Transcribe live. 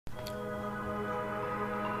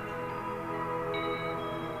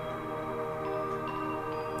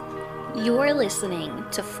You're listening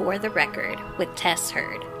to For the Record with Tess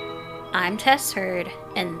Heard. I'm Tess Heard,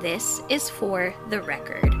 and this is For the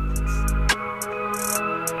Record.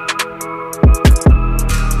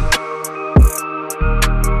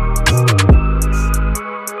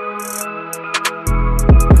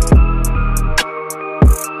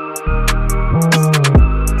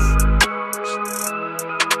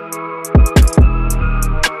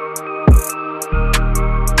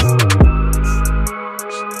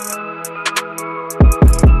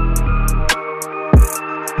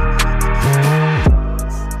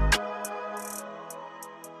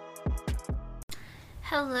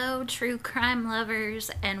 Hello, true crime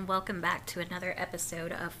lovers, and welcome back to another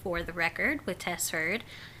episode of For the Record with Tess Heard.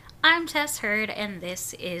 I'm Tess Heard, and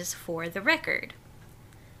this is For the Record.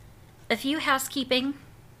 A few housekeeping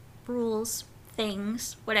rules,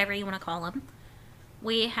 things, whatever you want to call them.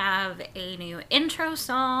 We have a new intro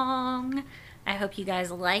song. I hope you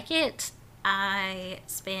guys like it. I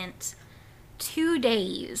spent 2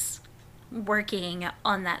 days working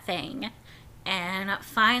on that thing, and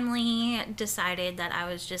finally decided that I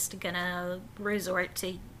was just gonna resort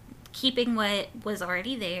to keeping what was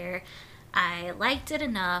already there. I liked it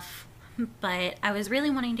enough, but I was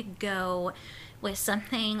really wanting to go with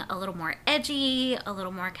something a little more edgy, a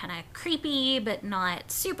little more kind of creepy, but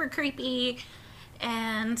not super creepy.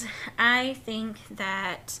 And I think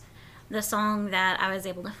that the song that I was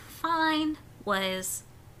able to find was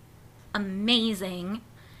amazing.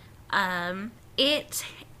 It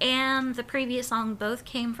and the previous song both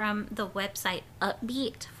came from the website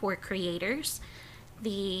Upbeat for Creators.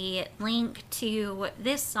 The link to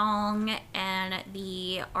this song and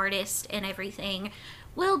the artist and everything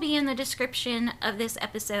will be in the description of this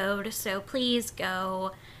episode, so please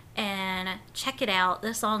go and check it out.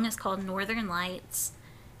 The song is called Northern Lights,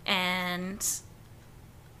 and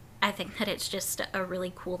I think that it's just a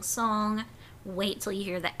really cool song. Wait till you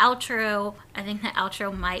hear the outro. I think the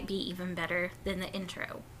outro might be even better than the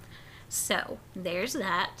intro. So, there's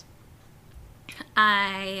that.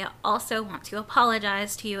 I also want to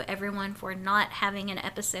apologize to everyone for not having an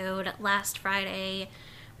episode last Friday.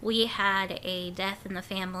 We had a death in the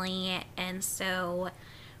family, and so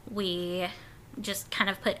we just kind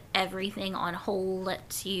of put everything on hold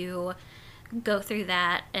to go through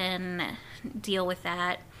that and deal with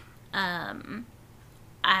that.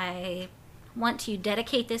 I want to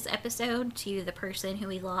dedicate this episode to the person who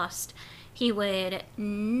we lost. He would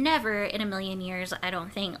never in a million years, I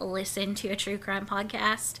don't think, listen to a true crime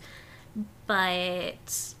podcast,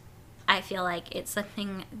 but I feel like it's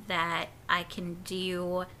something that I can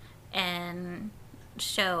do and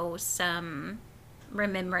show some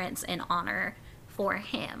remembrance and honor for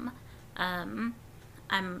him. I'm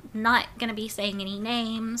not going to be saying any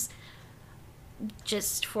names,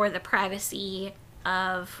 just for the privacy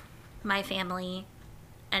of my family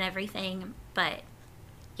and everything, but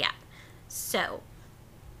yeah. So,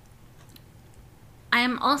 I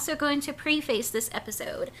am also going to preface this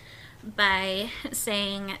episode by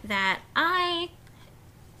saying that I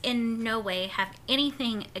in no way have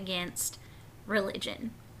anything against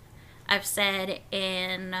religion. I've said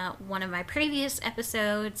in one of my previous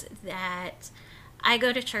episodes that I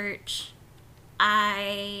go to church,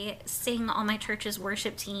 I sing on my church's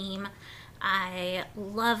worship team, I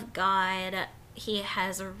love God. He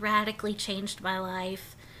has radically changed my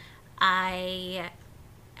life. I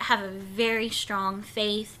have a very strong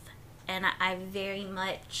faith, and I very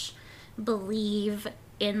much believe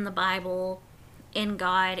in the Bible, in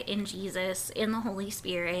God, in Jesus, in the Holy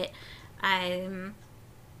Spirit. I'm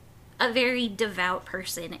a very devout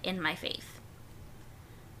person in my faith.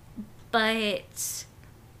 But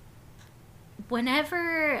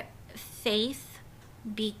whenever faith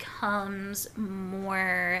becomes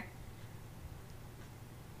more,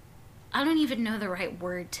 I don't even know the right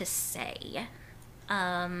word to say.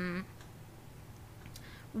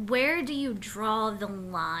 Where do you draw the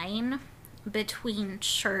line between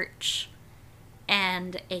church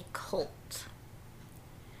and a cult?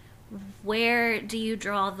 Where do you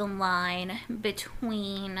draw the line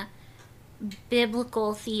between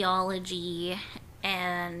biblical theology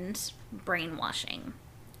and brainwashing?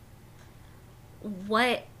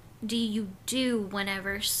 What do you do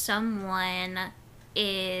whenever someone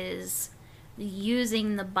is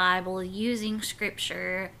using the Bible, using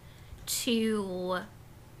scripture to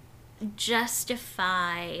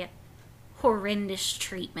justify horrendous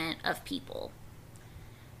treatment of people?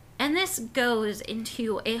 And this goes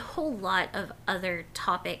into a whole lot of other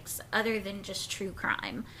topics other than just true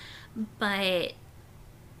crime. But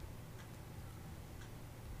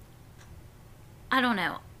I don't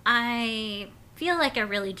know. I feel like I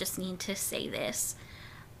really just need to say this.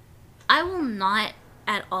 I will not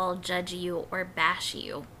at all judge you or bash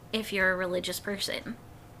you if you're a religious person.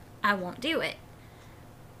 I won't do it.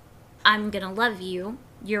 I'm gonna love you.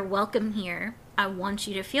 You're welcome here. I want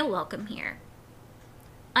you to feel welcome here.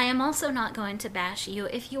 I am also not going to bash you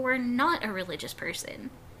if you are not a religious person.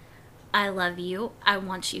 I love you. I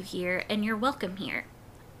want you here, and you're welcome here.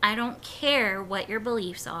 I don't care what your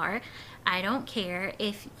beliefs are. I don't care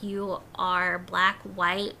if you are black,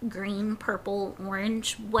 white, green, purple,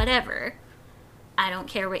 orange, whatever. I don't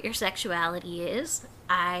care what your sexuality is.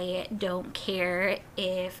 I don't care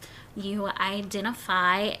if you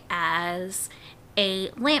identify as a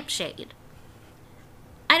lampshade.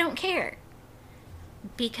 I don't care.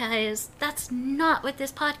 Because that's not what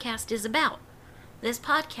this podcast is about. This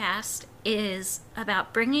podcast is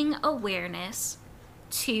about bringing awareness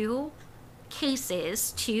to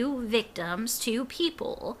cases, to victims, to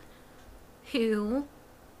people who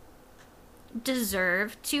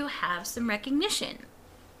deserve to have some recognition.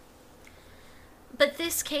 But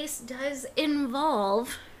this case does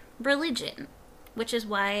involve religion, which is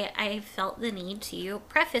why I felt the need to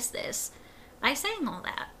preface this by saying all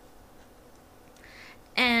that.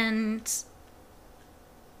 And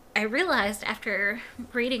I realized after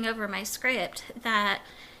reading over my script that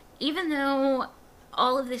even though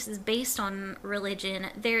all of this is based on religion,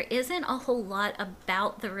 there isn't a whole lot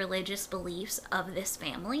about the religious beliefs of this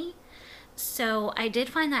family. So I did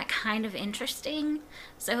find that kind of interesting.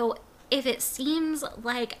 So if it seems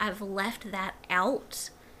like I've left that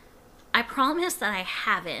out, I promise that I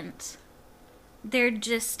haven't. There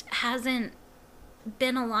just hasn't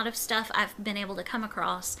been a lot of stuff I've been able to come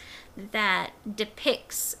across that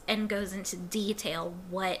depicts and goes into detail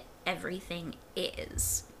what everything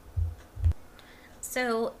is.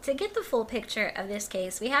 So to get the full picture of this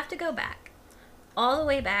case, we have to go back, all the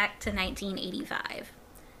way back to 1985.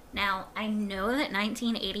 Now, I know that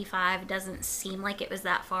 1985 doesn't seem like it was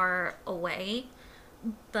that far away,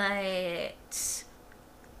 but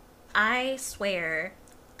I swear,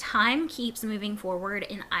 time keeps moving forward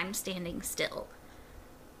and I'm standing still.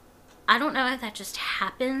 I don't know if that just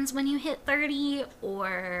happens when you hit 30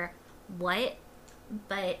 or what,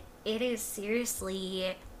 but it is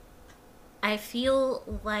seriously, I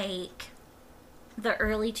feel like the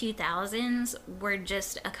early 2000s were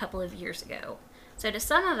just a couple of years ago. So to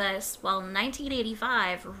some of us, while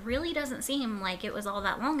 1985 really doesn't seem like it was all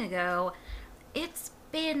that long ago, it's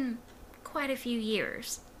been quite a few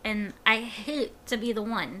years. And I hate to be the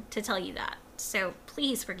one to tell you that, so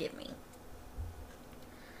please forgive me.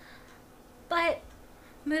 But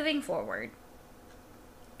moving forward,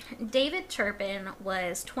 David Turpin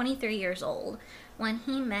was 23 years old when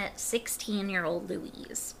he met 16-year-old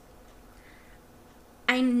Louise.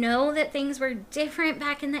 I know that things were different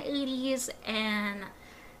back in the 80s and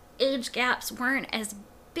age gaps weren't as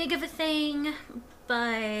big of a thing,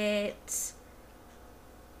 but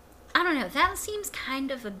I don't know, that seems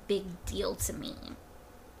kind of a big deal to me.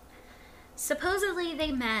 Supposedly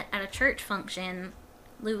they met at a church function.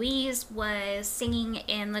 Louise was singing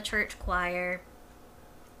in the church choir,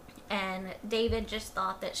 and David just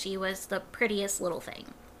thought that she was the prettiest little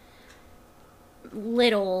thing.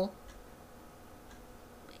 Little,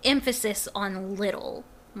 emphasis on little,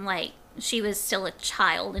 like she was still a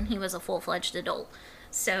child and he was a full-fledged adult.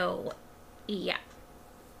 So, yeah.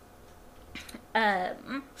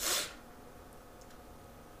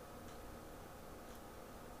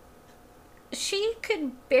 She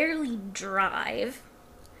could barely drive.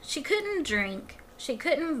 She couldn't drink. She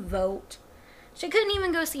couldn't vote. She couldn't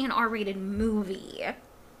even go see an R-rated movie.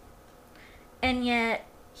 And yet,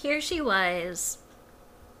 here she was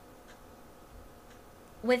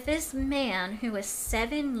with this man who was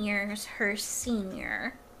 7 years her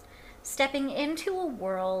senior, stepping into a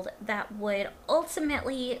world that would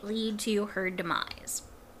ultimately lead to her demise.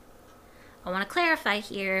 I want to clarify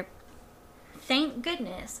here, thank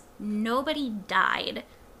goodness nobody died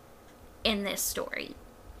in this story.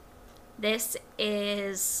 This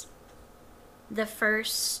is the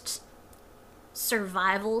first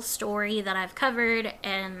survival story that I've covered,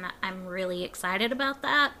 and I'm really excited about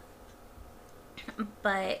that.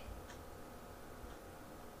 But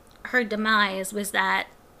her demise was that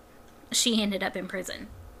she ended up in prison.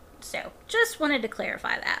 So, just wanted to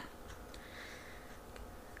clarify that.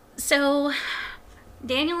 So,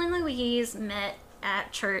 Daniel and Louise met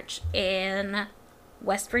at church in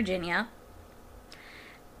West Virginia.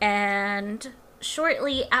 And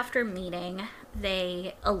shortly after meeting,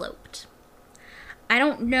 they eloped. I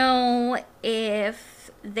don't know if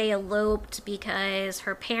they eloped because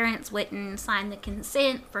her parents wouldn't sign the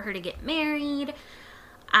consent for her to get married.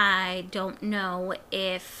 I don't know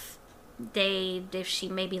if if she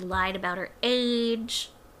maybe lied about her age.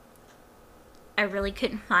 I really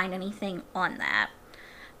couldn't find anything on that.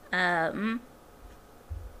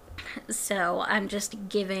 So I'm just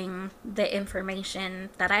giving the information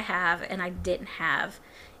that I have, and I didn't have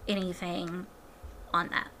anything on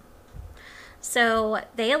that. So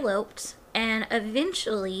they eloped, and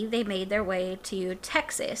eventually they made their way to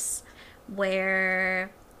Texas,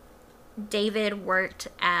 where David worked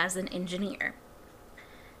as an engineer.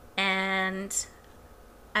 And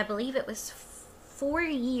I believe it was 4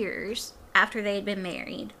 years after they had been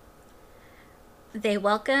married, they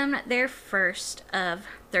welcomed their first of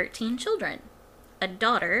 13 children, a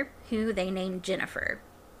daughter who they named Jennifer.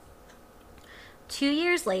 2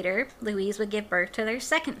 years later, Louise would give birth to their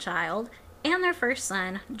second child and their first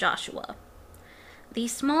son, Joshua. The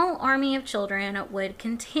small army of children would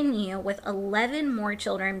continue, with 11 more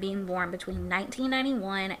children being born between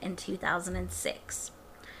 1991 and 2006.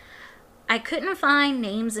 I couldn't find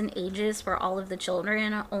names and ages for all of the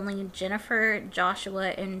children, only Jennifer,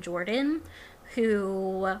 Joshua, and Jordan,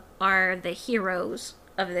 who are the heroes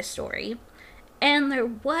of this story. And there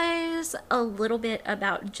was a little bit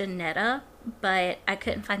about Janetta, but I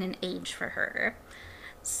couldn't find an age for her.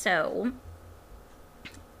 So,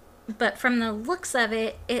 but from the looks of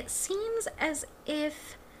it, it seems as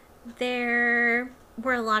if there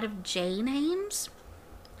were a lot of J names.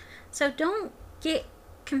 So don't get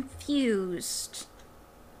confused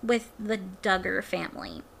with the Duggar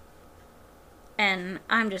family. And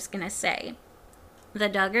I'm just gonna say, the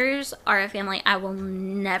Duggars are a family I will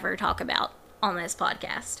never talk about on this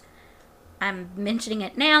podcast. I'm mentioning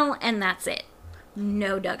it now, and that's it.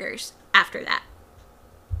 No Duggars after that.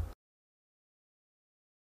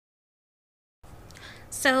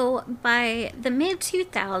 So by the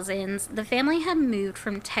mid-2000s, the family had moved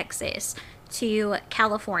from Texas to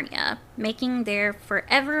California, making their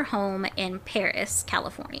forever home in Paris,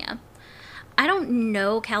 California. I don't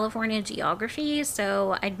know California geography,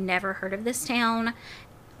 so I'd never heard of this town,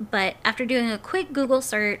 but after doing a quick Google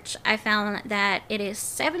search, I found that it is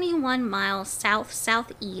 71 miles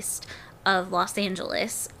south-southeast of Los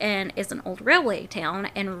Angeles and is an old railway town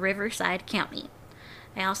in Riverside County.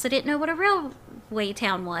 I also didn't know what a railway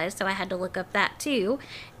town was, so I had to look up that too.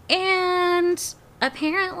 And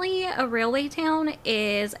apparently a railway town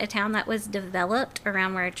is a town that was developed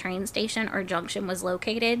around where a train station or junction was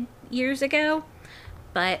located years ago.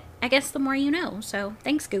 But I guess the more you know. So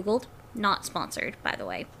thanks, Googled. Not sponsored, by the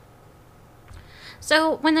way.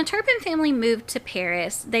 So when the Turpin family moved to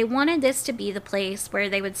Paris, they wanted this to be the place where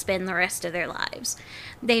they would spend the rest of their lives.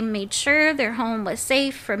 They made sure their home was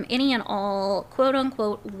safe from any and all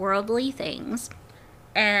quote-unquote worldly things.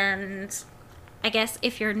 And I guess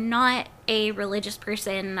if you're not a religious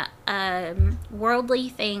person, worldly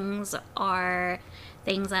things are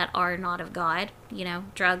things that are not of God. You know,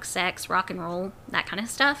 drugs, sex, rock and roll, that kind of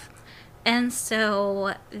stuff. And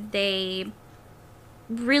so they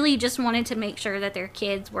really just wanted to make sure that their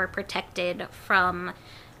kids were protected from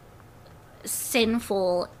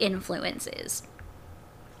sinful influences.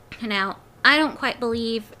 Now, I don't quite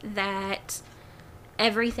believe that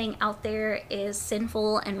everything out there is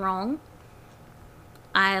sinful and wrong.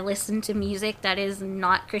 I listen to music that is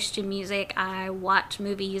not Christian music. I watch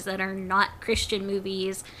movies that are not Christian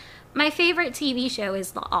movies. My favorite TV show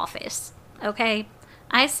is The Office, okay?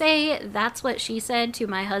 I say that's what she said to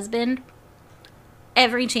my husband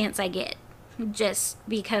every chance I get, just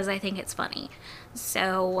because I think it's funny.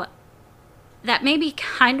 So that may be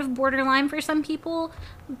kind of borderline for some people,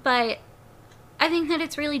 but I think that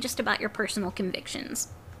it's really just about your personal convictions.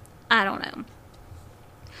 I don't know.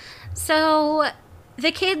 So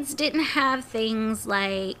the kids didn't have things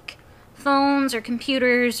like phones or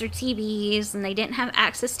computers or TVs, and they didn't have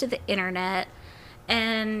access to the internet.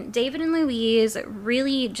 And David and Louise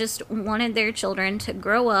really just wanted their children to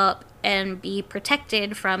grow up and be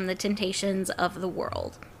protected from the temptations of the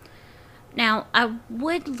world. Now, I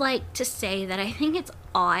would like to say that I think it's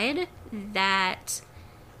odd that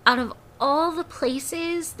out of all the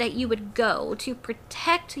places that you would go to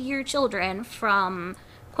protect your children from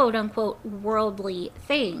quote-unquote worldly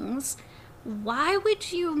things, why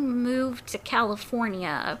would you move to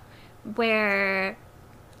California, where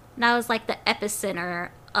that was like the epicenter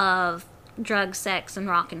of drug, sex, and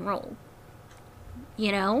rock and roll?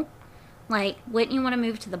 You know? Like, wouldn't you want to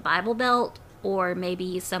move to the Bible Belt, or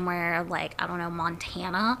maybe somewhere like, I don't know,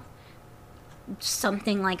 Montana?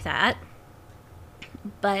 Something like that.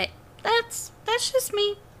 But that's just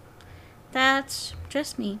me. That's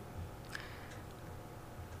just me.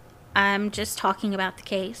 I'm just talking about the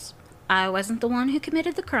case. I wasn't the one who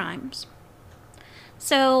committed the crimes.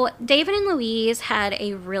 So, David and Louise had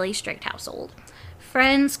a really strict household.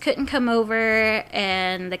 Friends couldn't come over,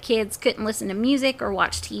 and the kids couldn't listen to music or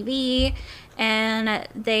watch TV. And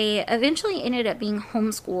they eventually ended up being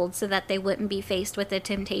homeschooled so that they wouldn't be faced with the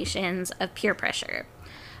temptations of peer pressure.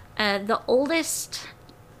 The oldest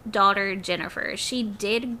daughter, Jennifer, she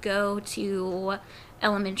did go to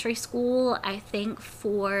elementary school, I think,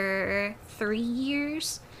 for 3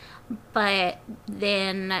 years. But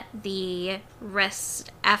then the rest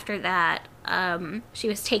after that, she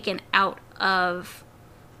was taken out of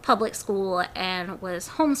public school and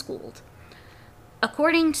was homeschooled.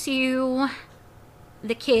 According to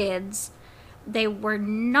the kids, they were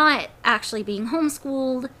not actually being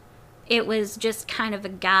homeschooled. It was just kind of a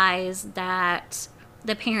guise that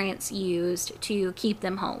the parents used to keep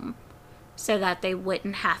them home so that they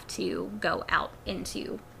wouldn't have to go out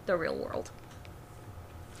into the real world.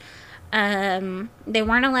 They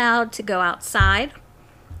weren't allowed to go outside.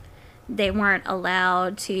 They weren't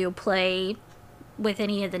allowed to play with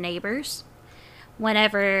any of the neighbors.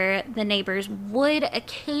 Whenever the neighbors would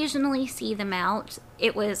occasionally see them out,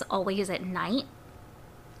 it was always at night.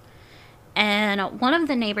 And one of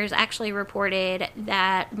the neighbors actually reported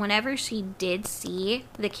that whenever she did see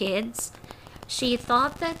the kids, she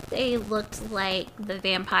thought that they looked like the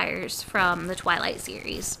vampires from the Twilight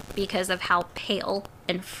series because of how pale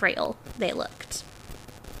and frail they looked.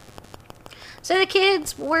 So the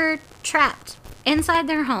kids were trapped inside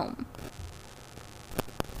their home.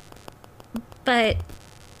 But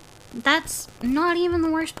that's not even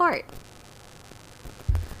the worst part.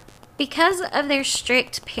 Because of their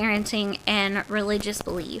strict parenting and religious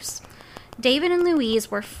beliefs, David and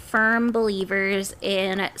Louise were firm believers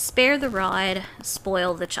in spare the rod,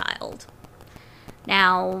 spoil the child.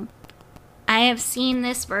 Now, I have seen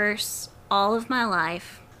this verse all of my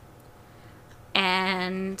life,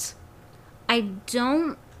 and I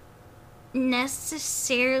don't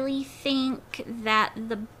necessarily think that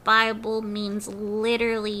the Bible means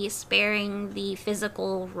literally sparing the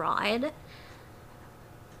physical rod,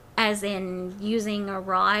 as in using a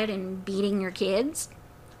rod and beating your kids.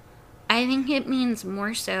 I think it means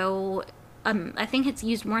more so, I think it's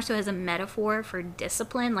used more so as a metaphor for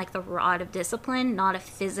discipline, like the rod of discipline, not a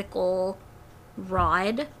physical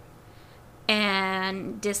rod.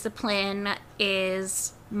 And discipline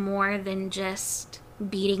is more than just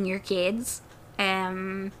beating your kids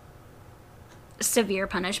and severe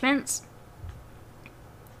punishments.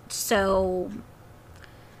 So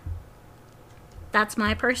that's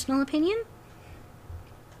my personal opinion.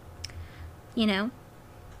 You know,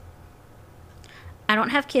 I don't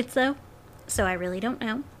have kids though, so I really don't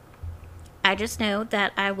know. I just know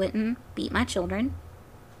that I wouldn't beat my children.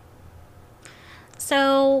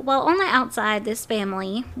 So while on the outside, this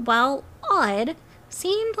family, while odd,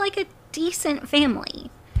 seemed like a decent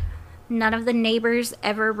family. None of the neighbors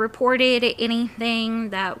ever reported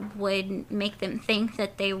anything that would make them think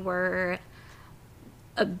that they were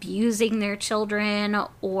abusing their children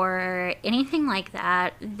or anything like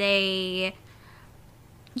that. They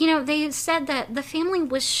said that the family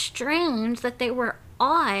was strange, that they were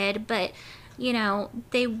odd, but,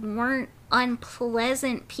 they weren't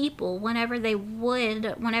unpleasant people. Whenever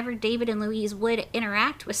David and Louise would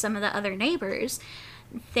interact with some of the other neighbors,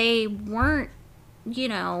 they weren't,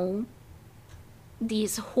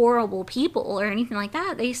 these horrible people or anything like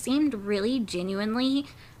that. They seemed really genuinely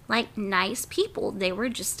like nice people. They were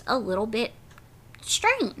just a little bit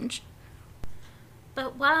strange.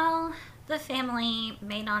 But while the family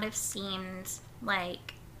may not have seemed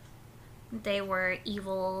like they were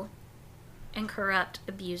evil and corrupt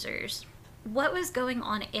abusers, what was going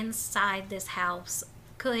on inside this house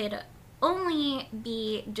could only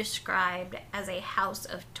be described as a house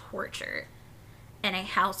of torture and a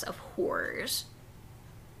house of horrors.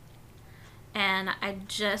 And I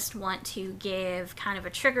just want to give kind of a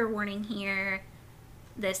trigger warning here.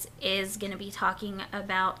 This is going to be talking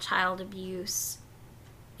about child abuse.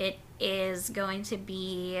 It is going to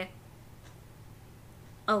be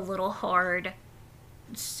a little hard,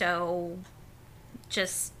 so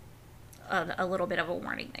just a little bit of a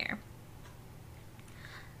warning there.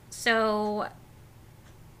 So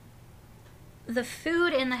the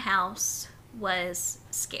food in the house was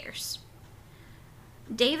scarce.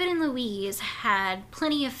 David and Louise had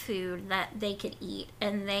plenty of food that they could eat,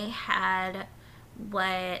 and they had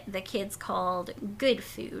what the kids called good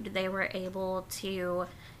food. They were able to,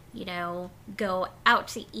 go out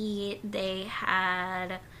to eat. They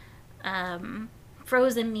had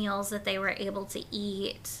frozen meals that they were able to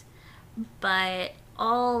eat, but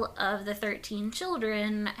all of the 13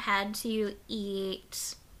 children had to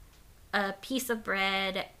eat a piece of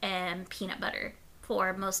bread and peanut butter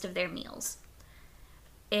for most of their meals.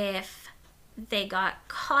 If they got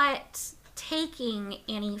caught taking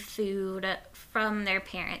any food from their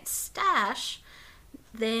parents' stash,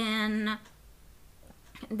 then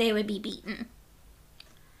they would be beaten.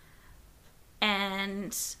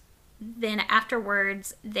 And then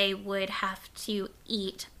afterwards, they would have to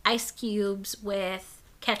eat ice cubes with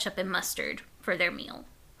ketchup and mustard for their meal.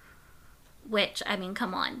 Which, I mean,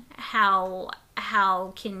 come on.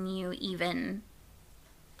 How can you even...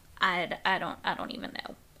 I don't even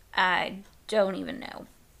know. I don't even know.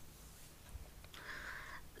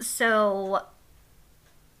 So,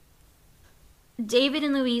 David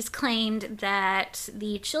and Louise claimed that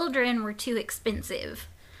the children were too expensive.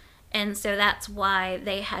 And so that's why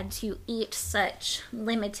they had to eat such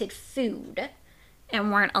limited food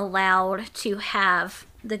and weren't allowed to have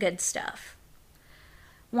the good stuff.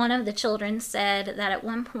 One of the children said that at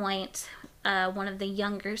one point, one of the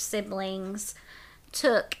younger siblings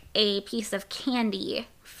took a piece of candy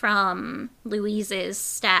from Louise's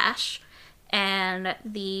stash, and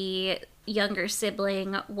the younger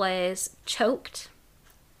sibling was choked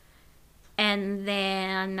and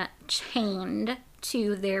then chained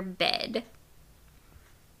to their bed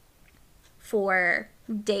for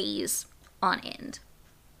days on end.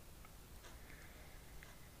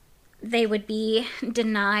 They would be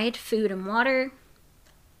denied food and water.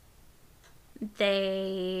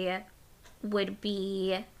 They would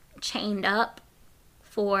be chained up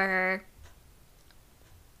for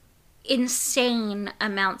insane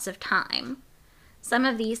amounts of time. Some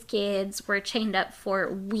of these kids were chained up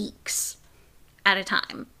for weeks at a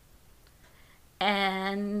time.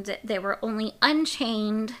 And they were only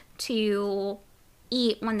unchained to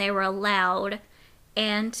eat when they were allowed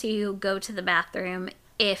and to go to the bathroom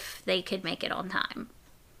if they could make it on time.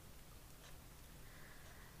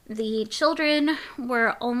 The children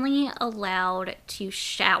were only allowed to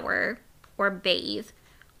shower or bathe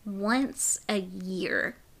once a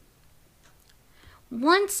year.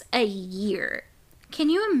 Once a year. Can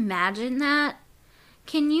you imagine that?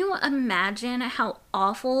 Can you imagine how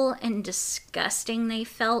awful and disgusting they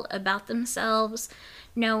felt about themselves,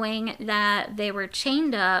 knowing that they were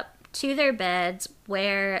chained up to their beds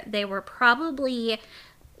where they were probably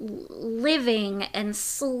living and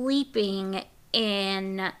sleeping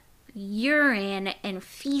in urine and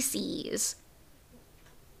feces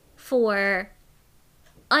for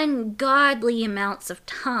ungodly amounts of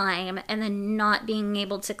time and then not being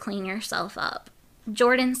able to clean yourself up?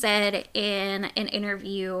 Jordan said in an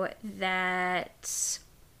interview that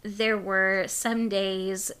there were some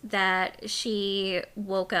days that she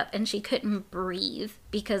woke up and she couldn't breathe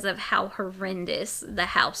because of how horrendous the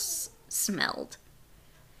house smelled.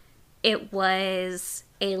 It was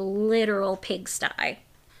a literal pigsty.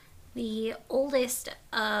 The oldest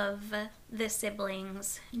of the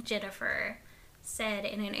siblings, Jennifer, said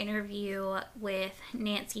in an interview with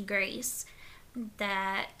Nancy Grace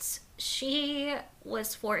that she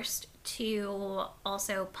was forced to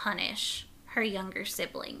also punish her younger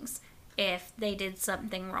siblings if they did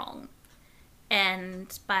something wrong.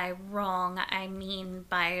 And by wrong, I mean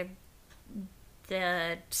by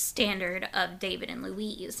the standard of David and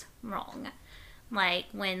Louise wrong. Like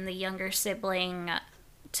when the younger sibling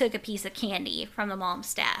took a piece of candy from the mom's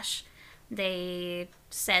stash, they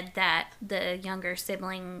said that the younger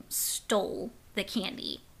sibling stole the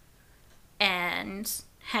candy and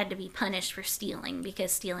had to be punished for stealing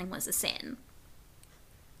because stealing was a sin.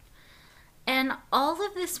 And all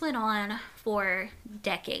of this went on for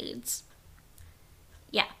decades.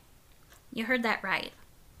 Yeah, you heard that right.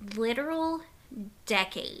 Literal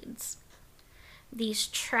decades. These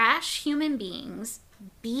trash human beings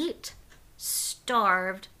beat,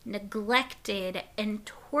 starved, neglected, and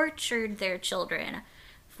tortured their children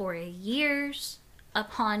for years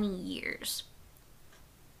upon years.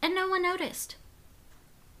 And no one noticed.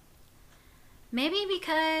 Maybe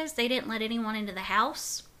because they didn't let anyone into the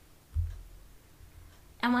house.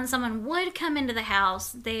 And when someone would come into the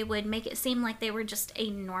house, they would make it seem like they were just a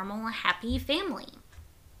normal, happy family.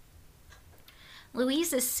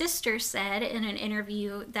 Louise's sister said in an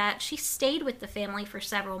interview that she stayed with the family for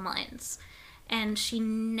several months, and she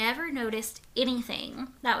never noticed anything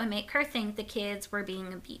that would make her think the kids were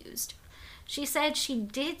being abused. She said she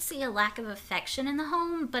did see a lack of affection in the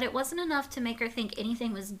home, but it wasn't enough to make her think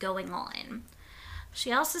anything was going on.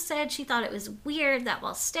 She also said she thought it was weird that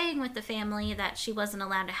while staying with the family that she wasn't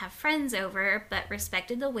allowed to have friends over, but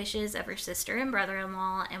respected the wishes of her sister and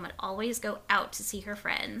brother-in-law and would always go out to see her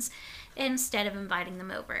friends instead of inviting them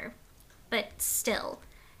over. But still,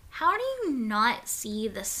 how do you not see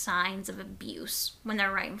the signs of abuse when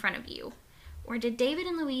they're right in front of you? Or did David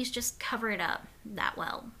and Louise just cover it up that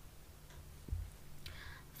well?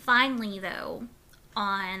 Finally, though,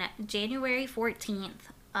 on January 14th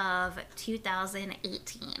of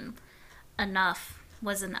 2018, enough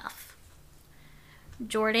was enough.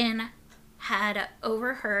 Jordan had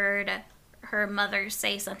overheard her mother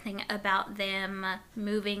say something about them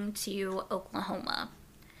moving to Oklahoma.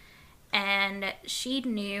 And she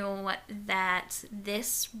knew that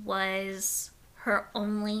this was her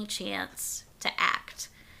only chance to act.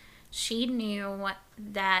 She knew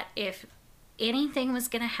that if anything was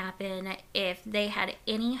going to happen, if they had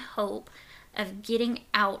any hope of getting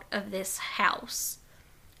out of this house,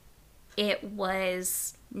 it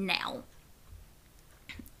was now.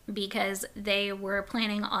 Because they were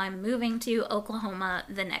planning on moving to Oklahoma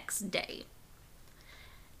the next day.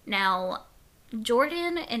 Now,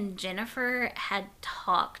 Jordan and Jennifer had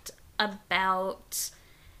talked about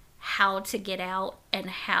how to get out and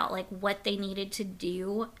how, like, what they needed to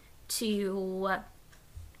do to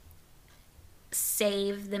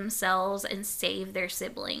save themselves and save their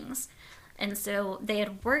siblings. And so they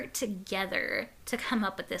had worked together to come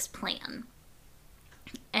up with this plan.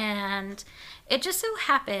 And it just so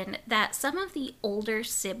happened that some of the older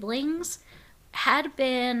siblings had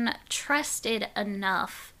been trusted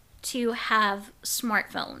enough to have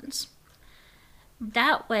smartphones.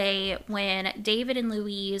 That way, when David and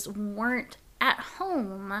Louise weren't at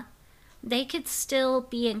home, they could still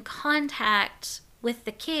be in contact with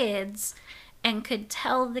the kids and could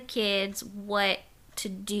tell the kids what to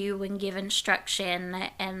do and give instruction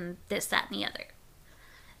and this, that, and the other.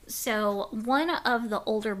 So one of the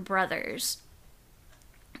older brothers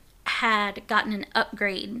had gotten an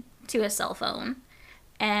upgrade to a cell phone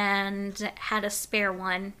and had a spare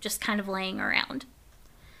one just kind of laying around.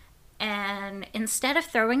 And instead of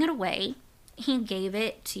throwing it away, he gave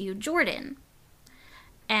it to Jordan.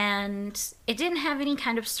 And it didn't have any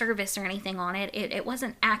kind of service or anything on it. It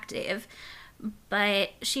wasn't active, but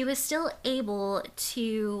she was still able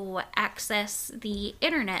to access the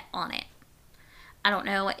internet on it. I don't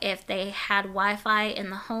know if they had Wi-Fi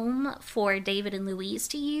in the home for David and Louise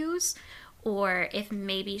to use, or if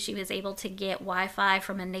maybe she was able to get Wi-Fi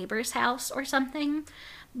from a neighbor's house or something.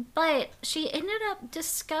 But she ended up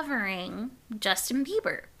discovering Justin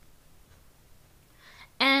Bieber.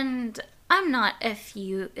 And I'm not a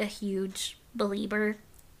huge believer.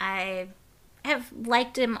 I have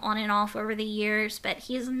liked him on and off over the years, but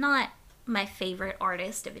he's not my favorite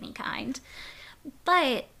artist of any kind.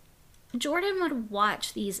 But Jordan would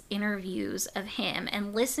watch these interviews of him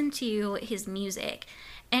and listen to his music,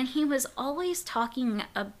 and he was always talking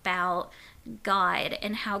about God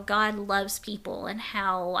and how God loves people and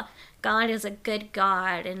how God is a good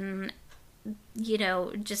God, and, you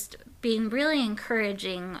know, just being really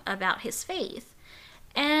encouraging about his faith.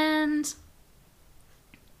 And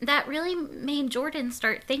that really made Jordan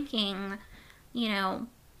start thinking, you know,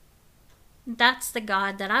 that's the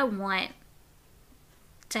God that I want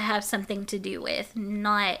to have something to do with,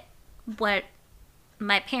 not what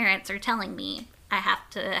my parents are telling me I have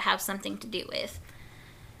to have something to do with.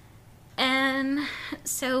 And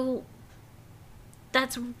so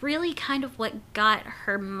that's really kind of what got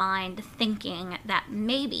her mind thinking that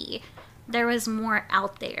maybe there was more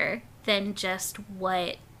out there than just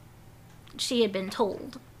what she had been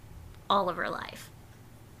told all of her life.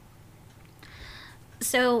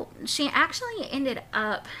 So she actually ended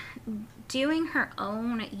up doing her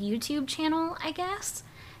own YouTube channel, I guess,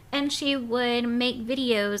 and she would make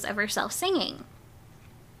videos of herself singing,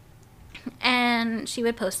 and she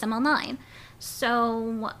would post them online.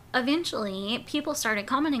 So eventually people started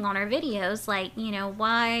commenting on her videos like, you know,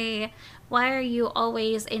 why are you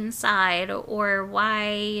always inside, or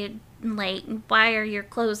why are your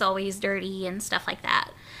clothes always dirty and stuff like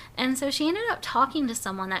that. And so she ended up talking to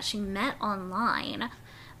someone that she met online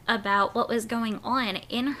about what was going on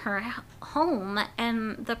in her home,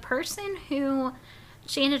 and the person who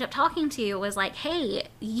she ended up talking to was like, hey,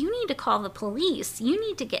 you need to call the police, you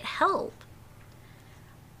need to get help.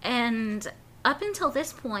 And up until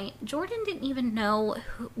this point, Jordan didn't even know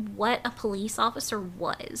what a police officer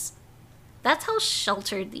was. That's how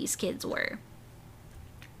sheltered these kids were.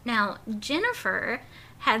 Now, Jennifer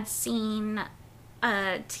had seen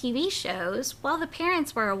TV shows while the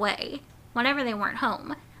parents were away. Whenever they weren't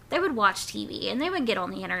home, they would watch TV and they would get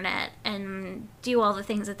on the internet and do all the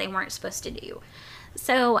things that they weren't supposed to do.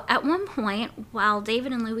 So at one point, while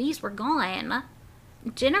David and Louise were gone,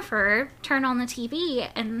 Jennifer turned on the TV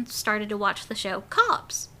and started to watch the show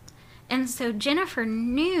Cops. And so Jennifer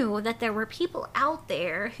knew that there were people out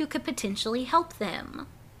there who could potentially help them.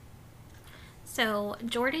 So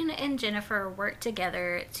Jordan and Jennifer worked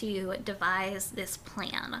together to devise this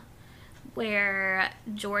plan where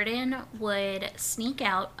Jordan would sneak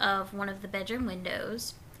out of one of the bedroom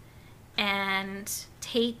windows and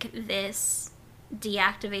take this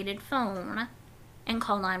deactivated phone and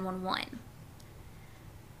call 911.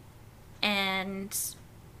 And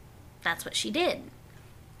that's what she did.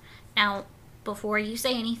 Now, before you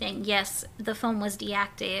say anything, yes, the phone was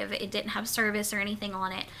deactive. It didn't have service or anything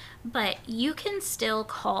on it. But you can still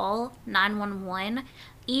call 911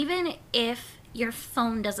 even if your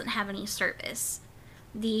phone doesn't have any service.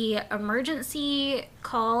 The emergency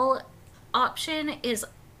call option is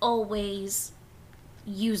always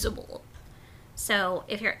usable. So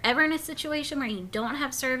if you're ever in a situation where you don't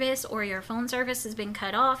have service or your phone service has been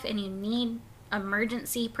cut off and you need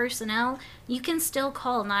emergency personnel, you can still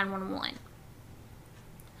call 911.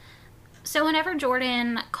 So whenever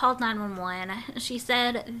Jordan called 911, she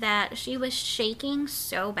said that she was shaking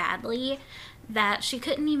so badly that she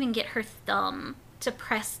couldn't even get her thumb to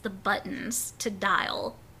press the buttons to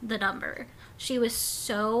dial the number. She was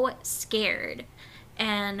so scared.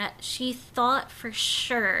 And she thought for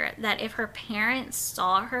sure that if her parents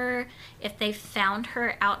saw her, if they found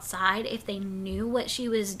her outside, if they knew what she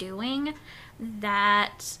was doing,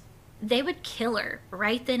 that they would kill her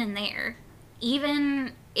right then and there.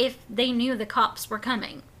 Even if they knew the cops were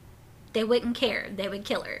coming, they wouldn't care. They would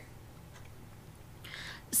kill her.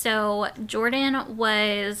 So Jordan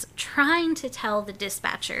was trying to tell the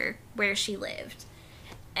dispatcher where she lived.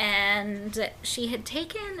 And she had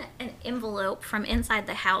taken an envelope from inside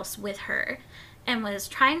the house with her and was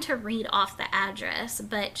trying to read off the address,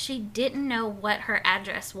 but she didn't know what her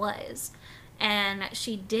address was. And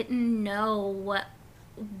she didn't know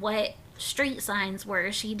what street signs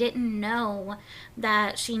were. She didn't know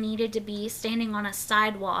that she needed to be standing on a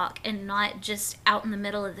sidewalk and not just out in the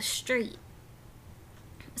middle of the street.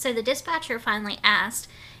 So the dispatcher finally asked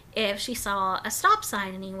if she saw a stop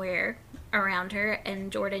sign anywhere around her,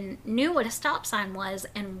 and Jordan knew what a stop sign was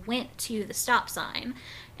and went to the stop sign.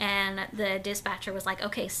 And the dispatcher was like,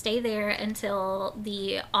 okay, stay there until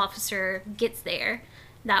the officer gets there.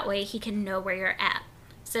 That way he can know where you're at.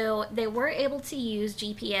 So they were able to use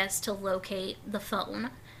GPS to locate the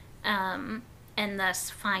phone, and thus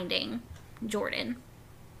finding Jordan.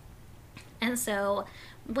 And so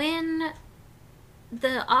when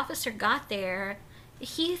the officer got there,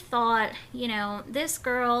 he thought, this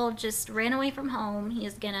girl just ran away from home.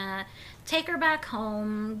 He's gonna take her back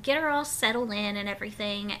home, get her all settled in and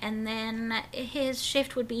everything, and then his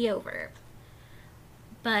shift would be over.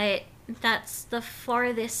 But that's the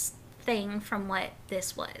farthest thing from what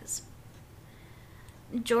this was.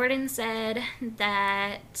 Jordan said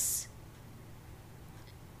that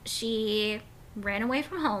she ran away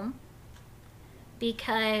from home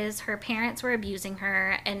because her parents were abusing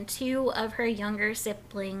her and 2 of her younger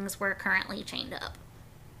siblings were currently chained up.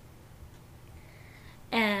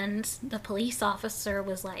 And the police officer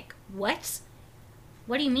was like, what?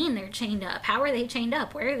 What do you mean they're chained up? How are they chained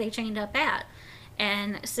up? Where are they chained up at?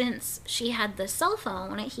 And since she had the cell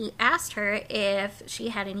phone, he asked her if she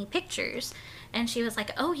had any pictures. And she was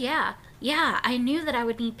like, oh yeah, I knew that I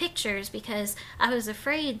would need pictures because I was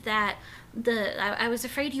afraid that I was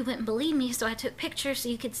afraid you wouldn't believe me, so I took pictures so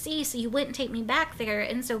you could see, so you wouldn't take me back there,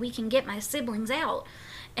 and so we can get my siblings out.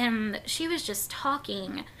 And she was just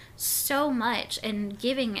talking so much and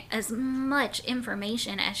giving as much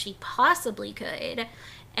information as she possibly could.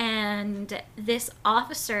 And this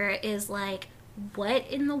officer is like, what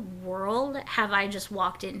in the world have I just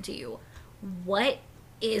walked into? What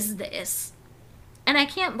is this? And I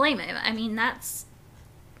can't blame him. I mean, that's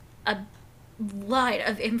a lot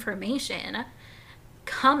of information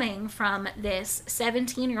coming from this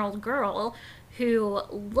 17-year-old girl who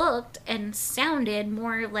looked and sounded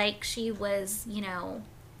more like she was,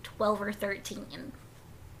 12 or 13.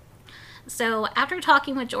 So after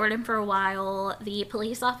talking with Jordan for a while, the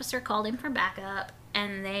police officer called him for backup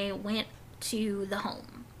and they went to the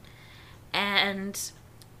home. And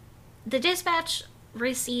the dispatch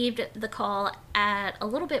received the call at a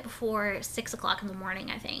little bit before 6 o'clock in the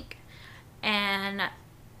morning, I think. And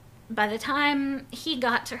by the time he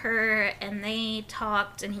got to her and they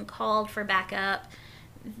talked and he called for backup,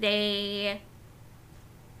 they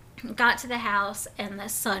got to the house and the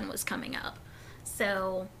sun was coming up.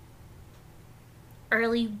 So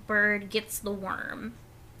early bird gets the worm.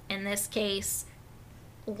 In this case,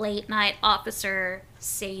 late night officer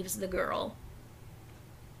saves the girl.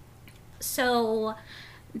 So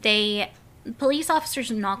police officers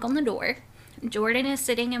knock on the door. Jordan is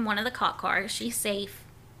sitting in one of the cop cars. She's safe.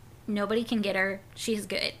 Nobody can get her. She's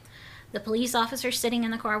good. The police officer sitting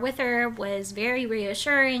in the car with her was very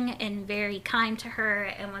reassuring and very kind to her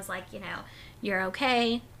and was like, you're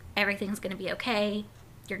okay. Everything's going to be okay.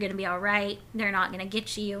 You're going to be all right. They're not going to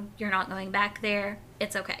get you. You're not going back there.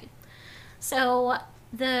 It's okay. So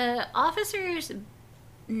the officers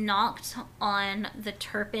knocked on the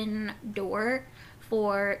Turpin door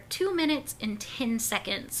for 2 minutes and 10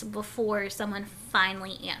 seconds before someone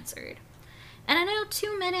finally answered. And I know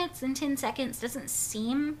 2 minutes and 10 seconds doesn't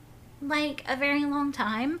seem like a very long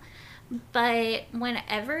time, but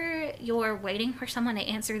whenever you're waiting for someone to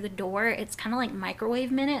answer the door, it's kind of like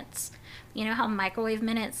microwave minutes. You know how microwave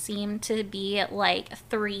minutes seem to be like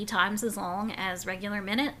 3 times as long as regular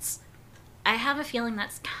minutes? I have a feeling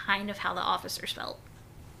that's kind of how the officers felt.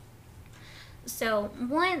 So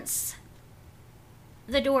once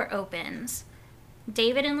the door opens,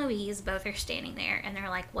 David and Louise both are standing there and they're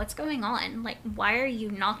like, what's going on? Like, why are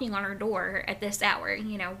you knocking on our door at this hour?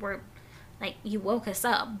 We're like, you woke us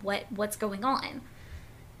up. What's going on?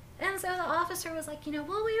 And so the officer was like,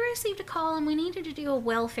 well, we received a call and we needed to do a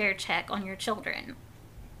welfare check on your children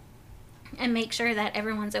and make sure that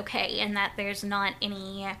everyone's okay and that there's not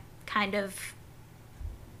any kind of,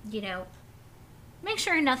 make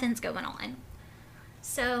sure nothing's going on.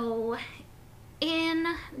 So in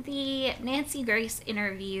the Nancy Grace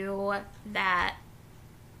interview that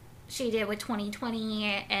she did with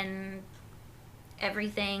 2020 and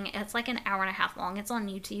everything, it's like an hour and a half long. It's on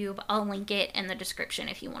YouTube. I'll link it in the description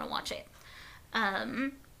if you want to watch it.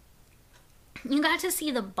 You got to see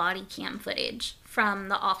the body cam footage from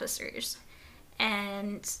the officers,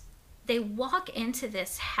 and they walk into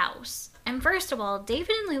this house, and first of all,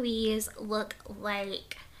 David and Louise look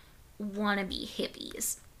like wannabe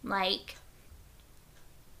hippies. Like,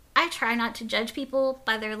 I try not to judge people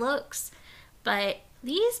by their looks, but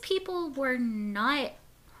these people were not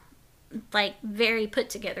like very put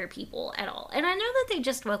together people at all. And I know that they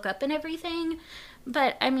just woke up and everything,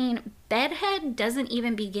 but I mean, bedhead doesn't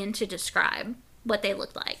even begin to describe what they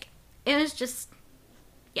looked like. It was just,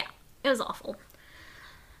 yeah, it was awful.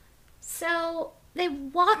 So they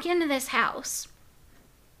walk into this house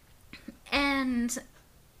and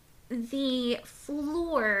the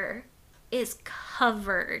floor is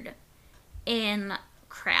covered in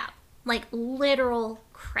crap, like literal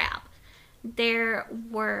crap. There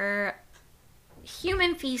were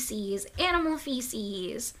human feces, animal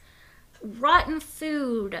feces, rotten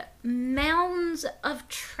food, mounds of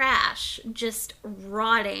trash just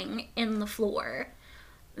rotting in the floor.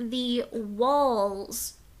 The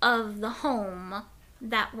walls of the home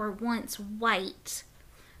that were once white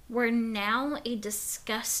were now a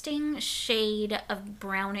disgusting shade of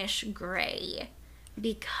brownish gray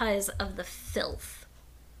because of the filth.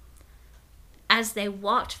 As they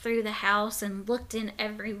walked through the house and looked in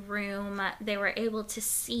every room, they were able to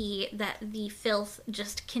see that the filth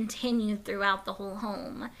just continued throughout the whole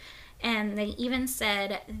home. And they even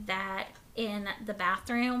said that in the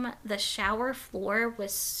bathroom, the shower floor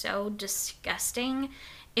was so disgusting,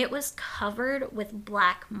 it was covered with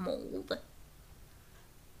black mold.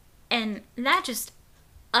 And that just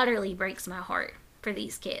utterly breaks my heart for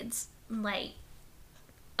these kids. Like,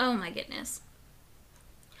 oh my goodness.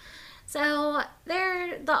 So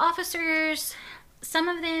the officers, some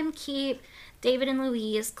of them keep David and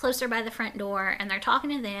Louise closer by the front door, and they're talking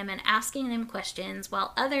to them and asking them questions,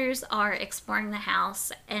 while others are exploring the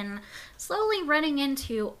house and slowly running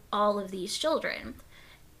into all of these children.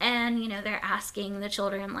 And, they're asking the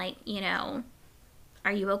children, like,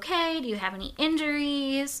 are you okay? Do you have any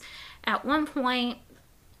injuries? At one point,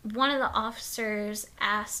 one of the officers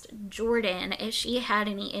asked Jordan if she had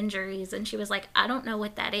any injuries, and she was like, I don't know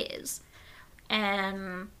what that is.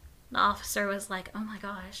 And the officer was like, oh my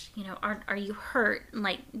gosh, are you hurt?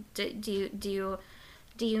 Like, do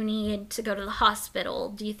you need to go to the hospital?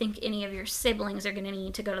 Do you think any of your siblings are going to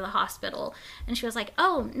need to go to the hospital? And she was like,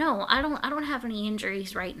 oh no, I don't have any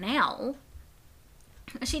injuries right now.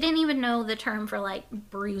 She didn't even know the term for like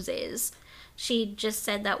bruises. She just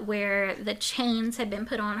said that where the chains had been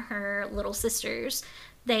put on her little sisters,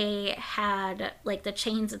 they had, like, the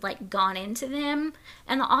chains had, like, gone into them.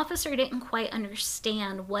 And the officer didn't quite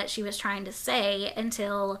understand what she was trying to say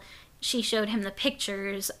until she showed him the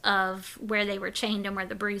pictures of where they were chained and where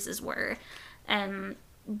the bruises were. And,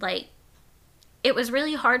 like, it was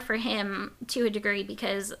really hard for him to a degree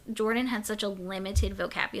because Jordan had such a limited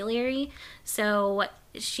vocabulary. So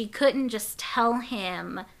she couldn't just tell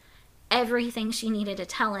him everything she needed to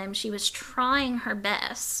tell him. She was trying her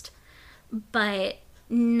best, but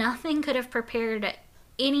nothing could have prepared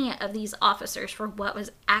any of these officers for what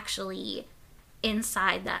was actually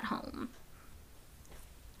inside that home.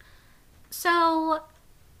 So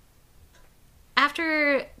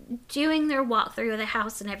after doing their walkthrough of the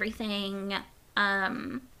house and everything,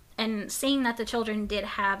 and seeing that the children did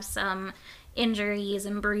have some injuries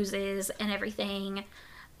and bruises and everything,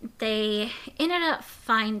 they ended up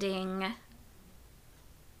finding,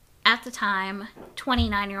 at the time,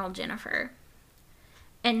 29-year-old Jennifer.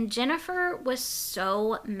 And Jennifer was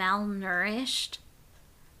so malnourished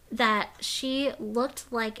that she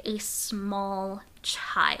looked like a small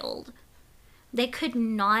child. They could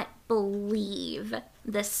not believe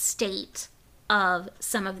the state of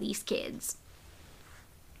some of these kids.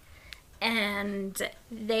 And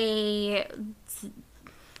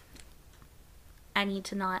I need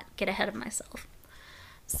to not get ahead of myself.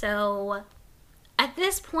 So at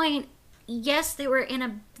this point, yes, the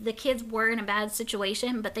kids were in a bad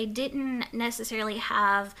situation, but they didn't necessarily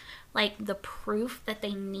have like the proof that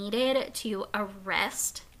they needed to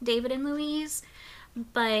arrest David and Louise.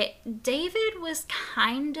 But David was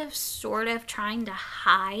sort of trying to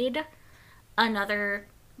hide another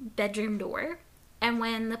bedroom door. And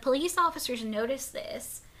when the police officers noticed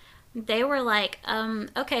this, they were like,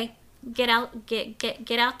 okay, get out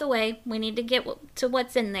the way. We need to get to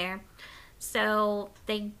what's in there. So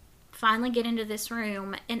they finally get into this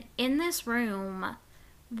room, and in this room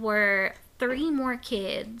were 3 more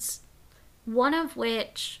kids, one of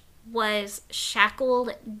which was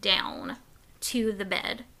shackled down to the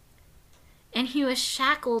bed. And he was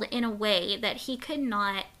shackled in a way that he could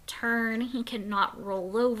not turn, he could not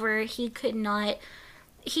roll over, he basically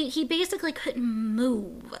couldn't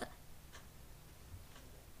move.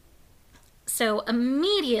 So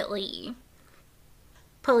immediately,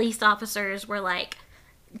 police officers were like,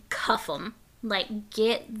 cuff them. Like,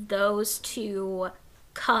 get those 2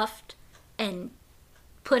 cuffed and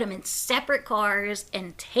put them in separate cars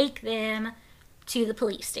and take them to the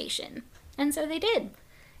police station. And so they did.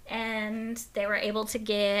 And they were able to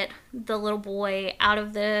get the little boy out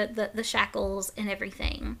of the shackles and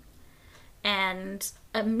everything. And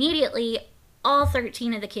immediately, all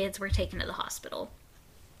 13 of the kids were taken to the hospital.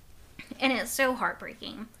 And it's so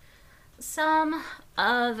heartbreaking. Some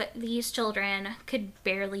of these children could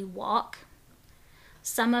barely walk.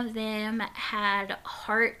 Some of them had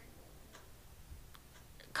heart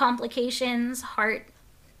complications, heart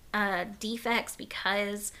defects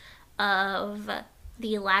because of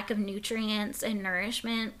the lack of nutrients and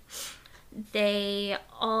nourishment. They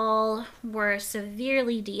all were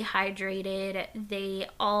severely dehydrated. They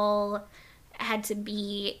all had to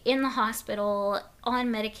be in the hospital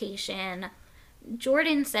on medication.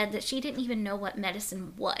 Jordan said that she didn't even know what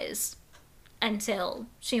medicine was until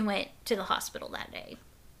she went to the hospital that day.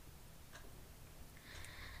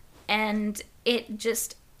 And it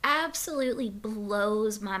just absolutely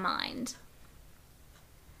blows my mind.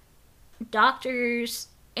 Doctors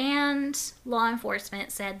and law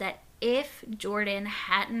enforcement said that if Jordan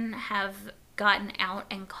hadn't have gotten out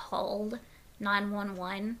and called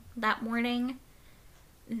 911 that morning,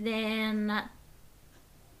 then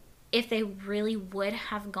if they really would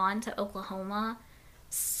have gone to Oklahoma,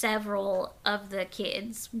 several of the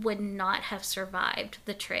kids would not have survived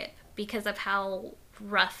the trip because of how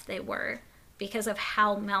rough they were, because of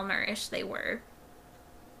how malnourished they were.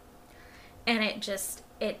 And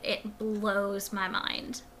it blows my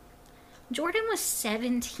mind. Jordan was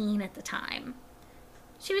 17 at the time.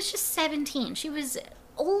 She was just 17. She was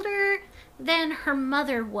older than her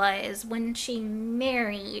mother was when she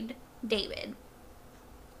married David.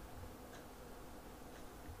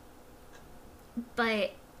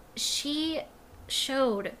 But she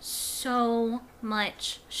showed so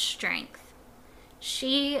much strength.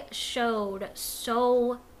 She showed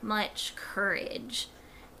so much courage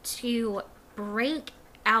to break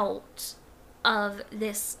out of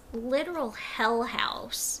this literal hell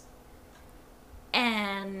house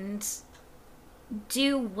and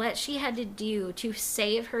do what she had to do to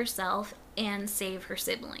save herself and save her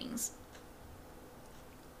siblings.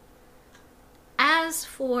 As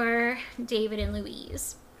for David and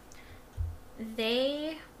Louise,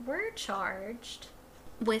 they were charged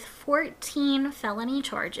with 14 felony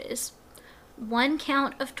charges, 1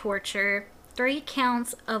 count of torture, 3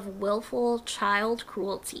 counts of willful child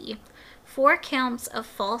cruelty, 4 counts of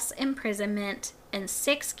false imprisonment, and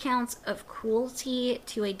 6 counts of cruelty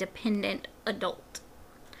to a dependent adult.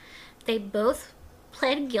 They both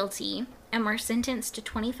pled guilty and were sentenced to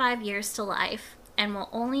 25 years to life and will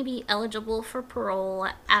only be eligible for parole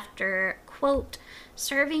after, quote,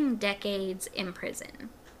 serving decades in prison.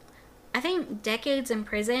 I think decades in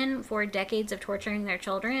prison for decades of torturing their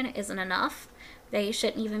children isn't enough. They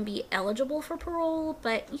shouldn't even be eligible for parole,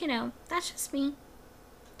 but, you know, that's just me.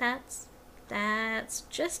 That's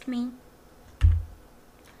just me.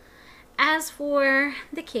 As for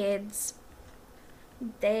the kids,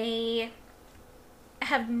 they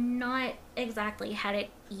have not exactly had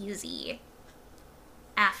it easy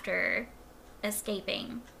after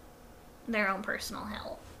escaping their own personal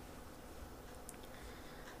hell.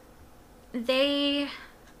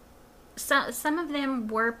 Some of them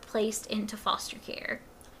were placed into foster care.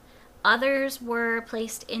 Others were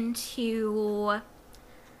placed into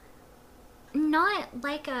not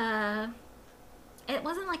like it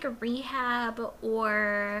wasn't like a rehab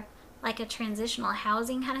or like a transitional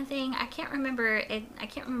housing kind of thing. I can't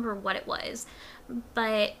remember what it was.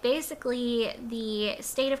 But basically the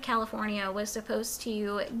state of California was supposed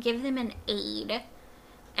to give them an aid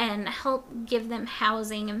and help give them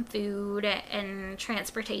housing and food and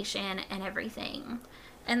transportation and everything.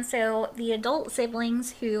 And so the adult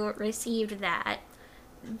siblings who received that,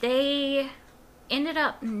 they ended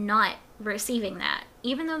up not receiving that,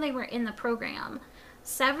 even though they were in the program.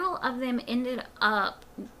 Several of them ended up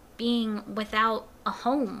being without a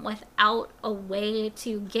home, without a way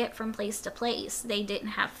to get from place to place. They didn't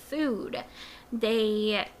have food.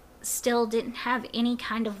 They still didn't have any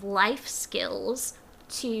kind of life skills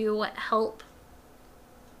to help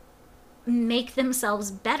make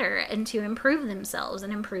themselves better and to improve themselves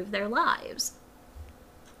and improve their lives.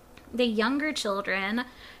 The younger children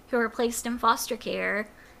who were placed in foster care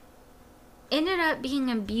ended up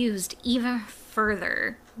being abused even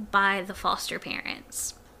further by the foster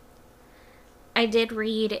parents. I did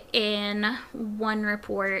read in one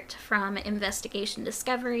report from Investigation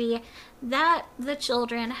Discovery that the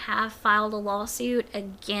children have filed a lawsuit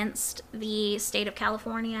against the state of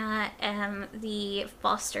California and the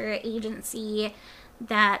foster agency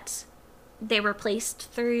that they were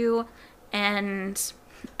placed through, and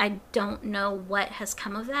I don't know what has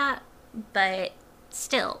come of that, but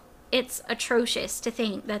still, it's atrocious to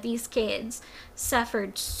think that these kids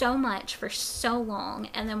suffered so much for so long,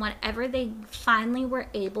 and then whenever they finally were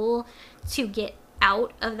able to get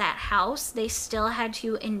out of that house, they still had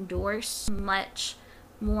to endure so much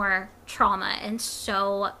more trauma and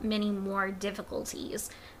so many more difficulties.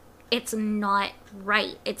 It's not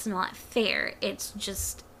right. It's not fair. It's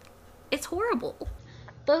horrible.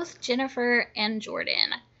 Both Jennifer and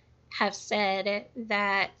Jordan have said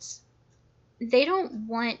that they don't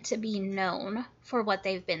want to be known for what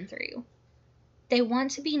they've been through. They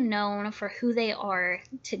want to be known for who they are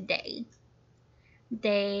today.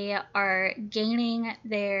 They are gaining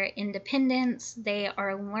their independence. They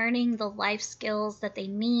are learning the life skills that they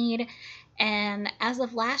need. And as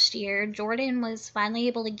of last year, Jordan was finally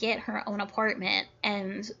able to get her own apartment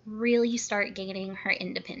and really start gaining her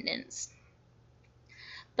independence.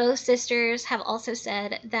 Both sisters have also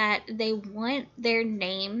said that they want their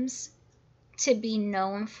names to be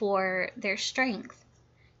known for their strength.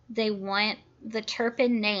 They want the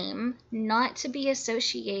Turpin name not to be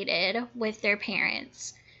associated with their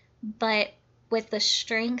parents, but with the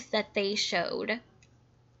strength that they showed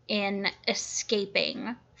in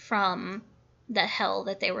escaping from the hell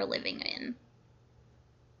that they were living in.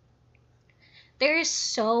 There is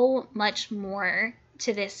so much more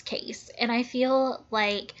to this case, and I feel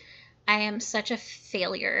like I am such a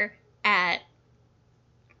failure at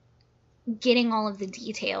getting all of the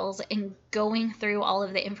details and going through all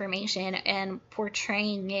of the information and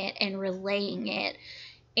portraying it and relaying it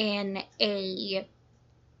in a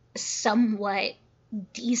somewhat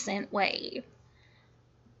decent way.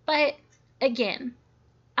 But again,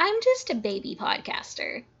 I'm just a baby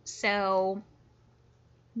podcaster, so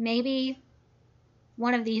maybe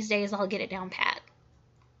one of these days I'll get it down pat.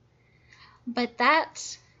 But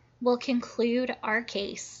that will conclude our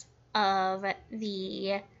case of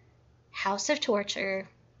the House of Torture,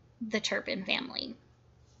 the Turpin family.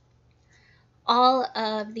 All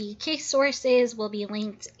of the case sources will be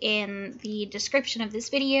linked in the description of this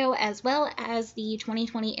video, as well as the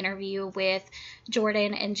 2020 interview with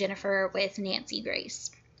Jordan and Jennifer with Nancy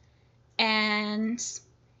Grace. And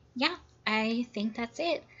yeah, I think that's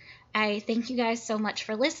it. I thank you guys so much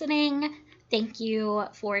for listening. Thank you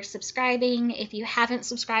for subscribing. If you haven't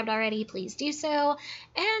subscribed already, please do so.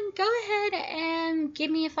 And go ahead and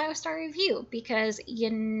give me a 5-star review, because you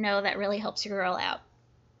know that really helps your girl out.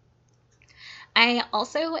 I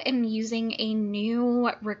also am using a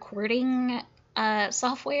new recording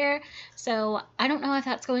software, so I don't know if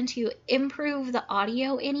that's going to improve the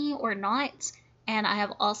audio any or not. And I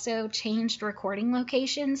have also changed recording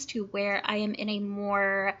locations to where I am in a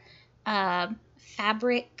more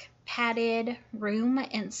fabric padded room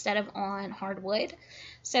instead of on hardwood.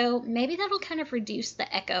 So maybe that'll kind of reduce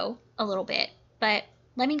the echo a little bit, but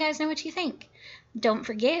Let me guys know what you think. Don't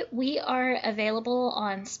forget, we are available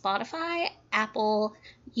on Spotify, Apple,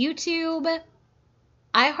 YouTube,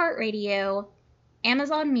 iHeartRadio,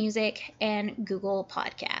 Amazon Music, and Google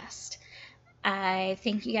Podcast. I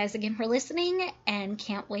thank you guys again for listening and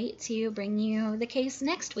can't wait to bring you the case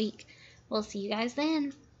next week. We'll see you guys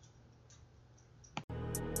then.